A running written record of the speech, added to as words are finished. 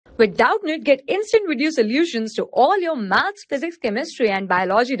With Doubtnut, get instant video solutions to all your maths, physics, chemistry, and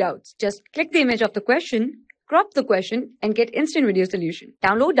biology doubts. Just click the image of the question, crop the question, and get instant video solution.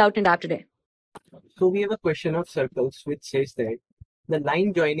 Download Doubtnut app today. So we have a question of circles which says that the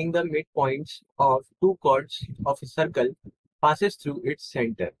line joining the midpoints of two chords of a circle passes through its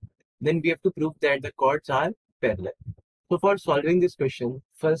center. Then we have to prove that the chords are parallel. So for solving this question,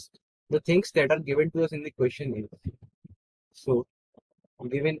 first the things that are given to us in the question is, so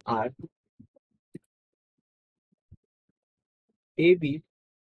given are AB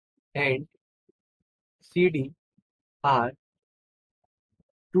and CD are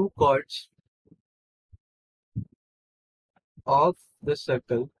two chords of the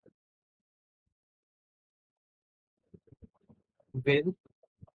circle with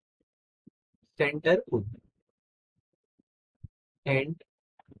center O, and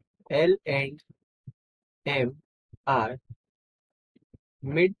L and M are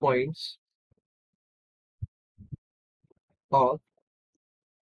midpoints of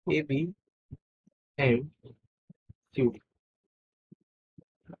AB and CD.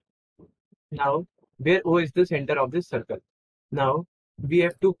 Now, where O is the center of this circle. Now, we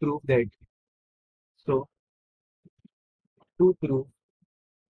have to prove that. So, to prove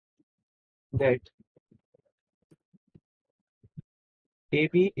that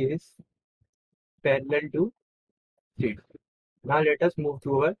AB is parallel to CD. Now, let us move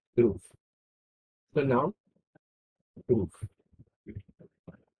to our proof. So, now, proof.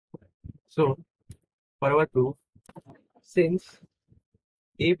 So, for our proof, since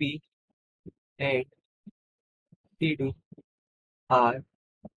AB and CD are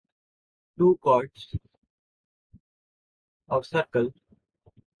two chords of circle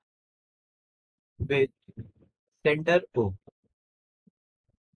with center O,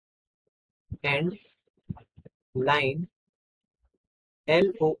 and line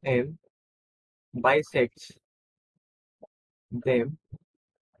LOM bisects them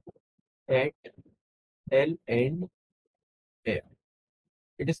at L and M.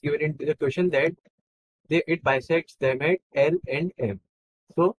 It is given in the question that it bisects them at L and M.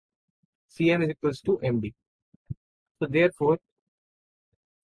 So CM is equals to MD. So therefore,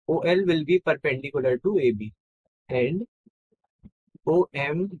 OL will be perpendicular to AB and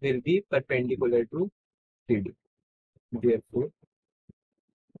OM will be perpendicular to CD. Therefore,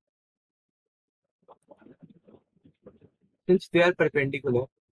 since they are perpendicular,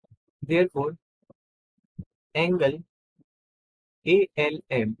 therefore angle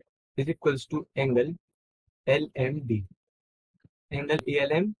ALM is equals to angle LMD. Angle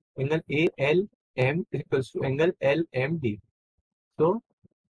ALM is equals to angle LMD. So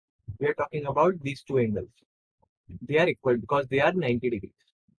we are talking about these two angles. They are equal because they are 90 degrees.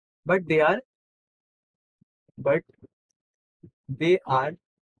 But they are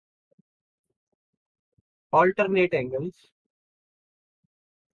alternate angles,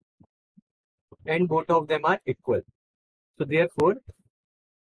 and both of them are equal. So therefore,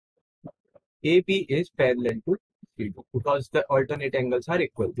 AB is parallel to CD because the alternate angles are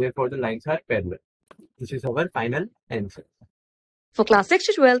equal. Therefore, the lines are parallel. This is our final answer. For class 6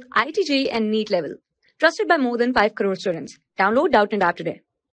 to 12, IIT JEE and NEET level. Trusted by more than 5 crore students. Download Doubtnut app today.